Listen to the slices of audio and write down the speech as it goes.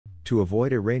To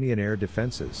avoid Iranian air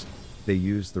defenses, they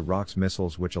used the Rock's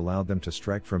missiles, which allowed them to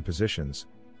strike from positions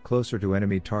closer to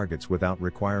enemy targets without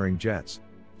requiring jets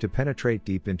to penetrate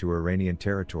deep into Iranian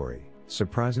territory.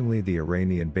 Surprisingly, the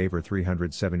Iranian Baver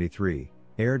 373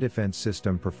 air defense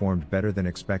system performed better than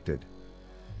expected.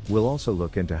 We'll also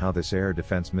look into how this air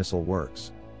defense missile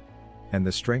works and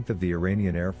the strength of the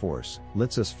Iranian Air Force.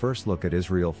 Let's us first look at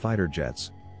Israel fighter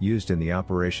jets used in the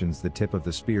operations. The tip of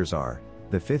the spears are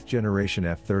the 5th generation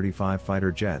F-35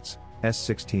 fighter jets,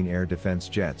 S-16 air defense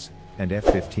jets, and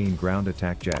F-15 ground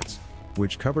attack jets,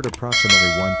 which covered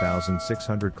approximately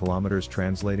 1,600 kilometers,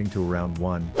 translating to around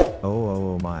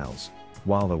 1,000 miles,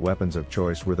 while the weapons of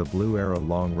choice were the Blue Arrow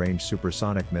long-range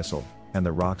supersonic missile, and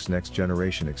the Rock's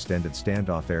next-generation extended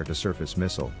standoff air-to-surface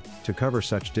missile. To cover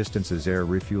such distances, air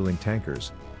refueling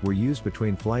tankers were used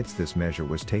between flights. This measure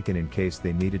was taken in case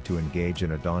they needed to engage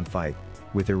in a dawn fight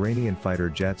with Iranian fighter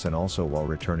jets, and also while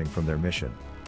returning from their mission.